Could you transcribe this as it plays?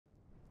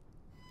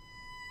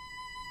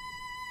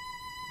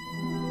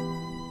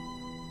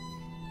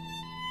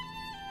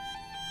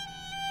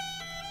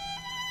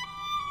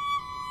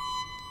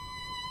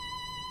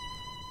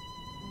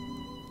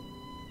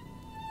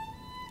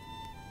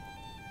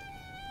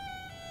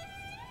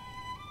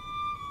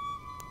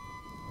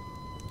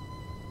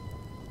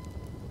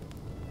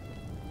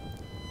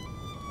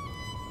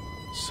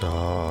さ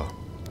あ、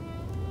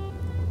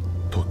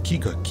時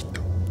が来た。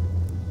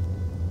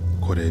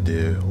これ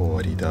で終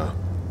わりだ。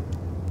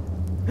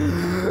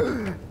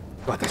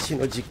私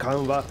の時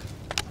間は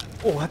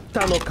終わっ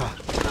たのか。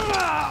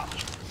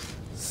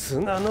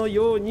砂の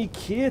ように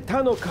消え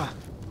たのか。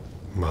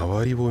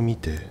周りを見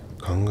て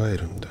考え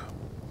るんだ。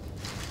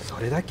そ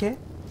れだけ？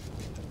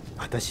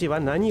私は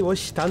何を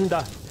したん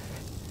だ。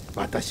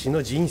私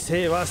の人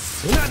生は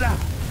砂だ。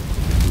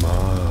ま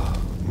あ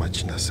待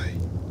ちなさい。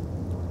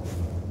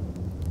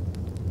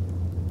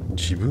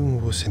自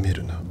分を責め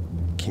るな。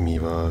君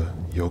は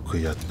よく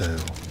やったよ。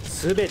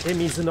すべて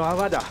水の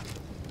泡だ。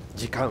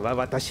時間は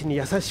私に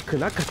優しく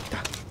なかっ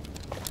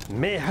た。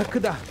明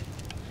白だ。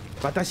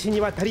私に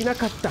は足りな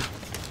かった。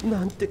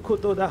なんてこ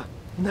とだ。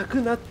な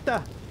くなっ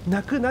た。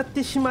なくなっ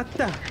てしまっ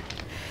た。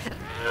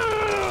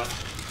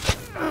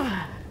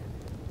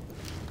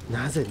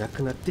なぜな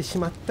くなってし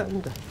まった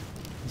んだ。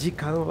時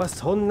間は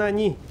そんな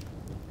に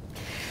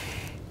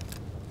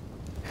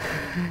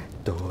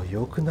貪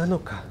欲なの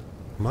か。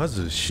ま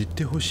ず知っ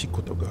てほしい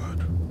ことがあ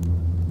る。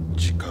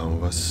時間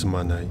は進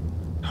まない。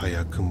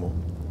早くも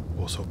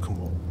遅く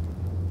も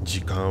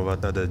時間は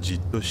ただじ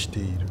っとして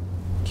いる。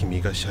君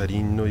が車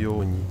輪のよ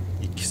うに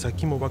行き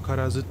先も分か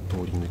らず通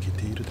り抜け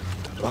ているだ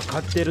けだ。分か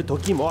ってる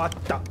時もあっ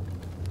た。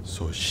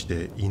そし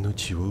て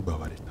命を奪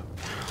われた。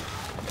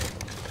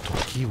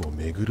時を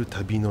巡る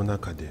旅の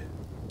中で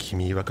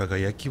君は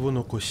輝きを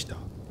残した。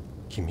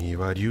君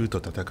は竜と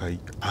戦い、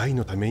愛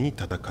のために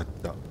戦っ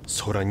た。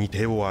空に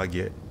手を挙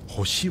げ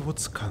星を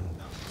つかん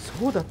だ。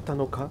そうだった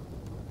のか。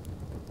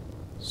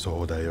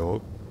そうだ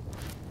よ。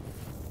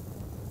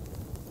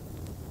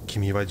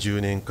君は10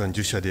年間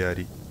従者であ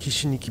り、騎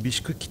士に厳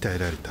しく鍛え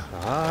られた。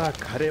ああ、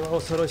彼は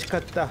恐ろしか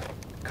った。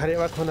彼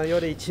はこの世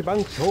で一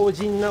番強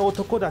靭な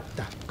男だっ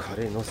た。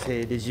彼の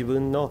せいで自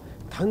分の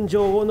誕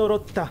生を呪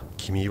った。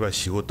君は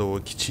仕事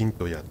をきちん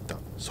とやった。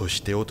そし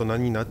て大人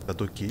になった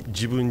時、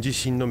自分自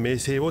身の名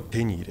声を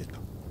手に入れた。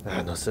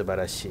あの素晴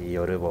らしい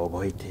夜を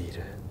覚えてい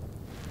る。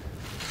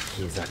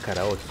膝か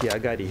ら起き上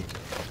がり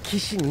騎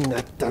士にな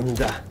ったん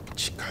だ。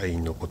誓い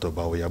の言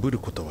葉を破る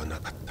ことはな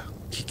かった。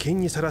危険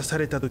にさらさ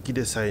れた時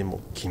でさえも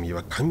君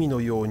は神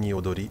のように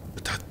踊り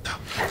歌った。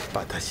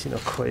私の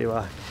声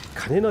は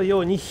鐘のよ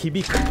うに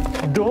響く。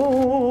ドー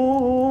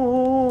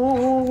ン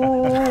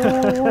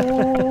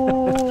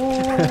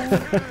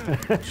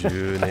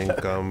10年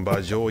間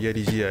馬上や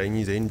り試合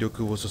に全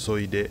力を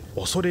注いで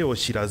恐れを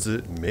知ら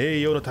ず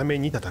名誉のため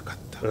に戦っ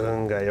た。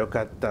運が良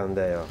かったん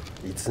だよ。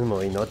いつ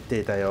も祈って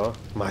いたよ。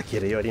負け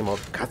るよりも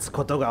勝つ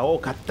ことが多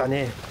かった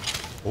ね。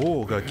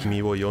王が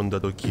君を呼んだ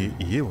時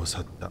家を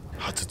去った。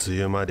初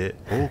梅雨まで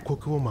王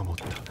国を守っ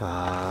た。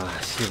ああ、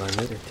足は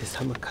濡れて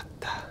寒かっ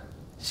た。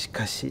し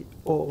かし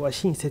王は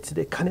親切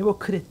で金を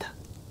くれた。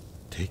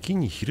敵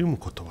にひるむ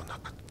ことはな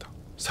かった。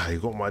最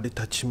後まで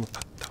立ち向か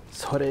った。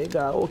それ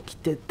が起き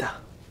て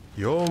た。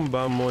4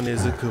番も根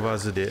津食わ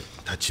ずで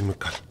立ち向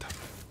かった。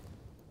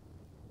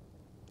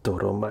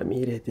泥ま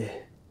みれ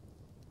で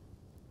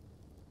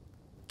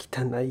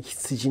汚い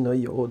羊の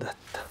ようだっ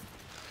た。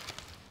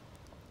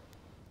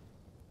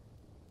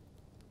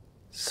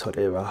そ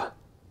れは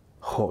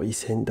包囲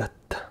戦だっ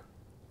た。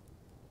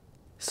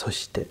そ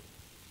して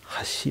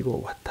橋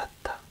を渡っ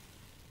た。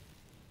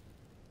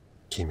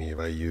君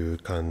は勇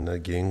敢な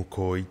元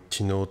寇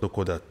一致の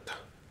男だった。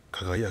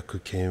輝く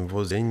剣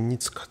を善に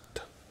使っ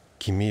た。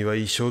君は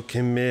一生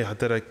懸命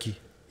働き、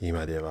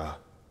今では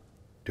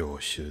領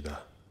袖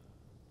だ。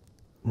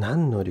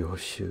何の領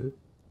袖？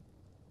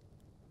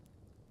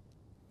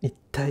一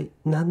体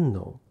何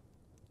の？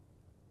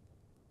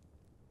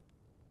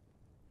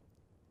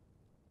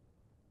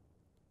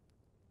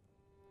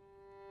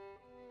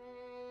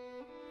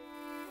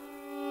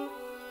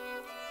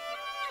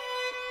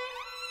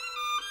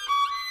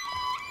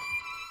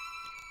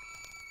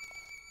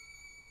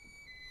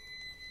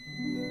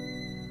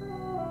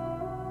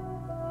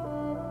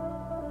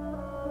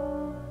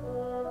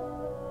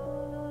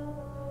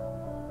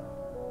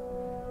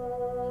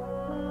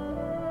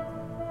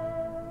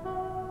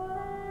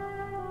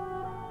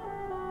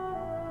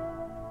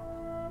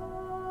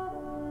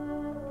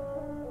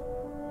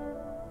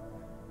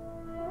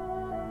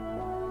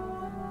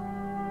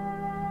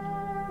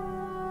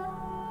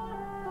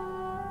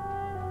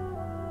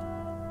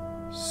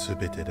す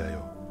べてだ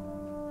よ。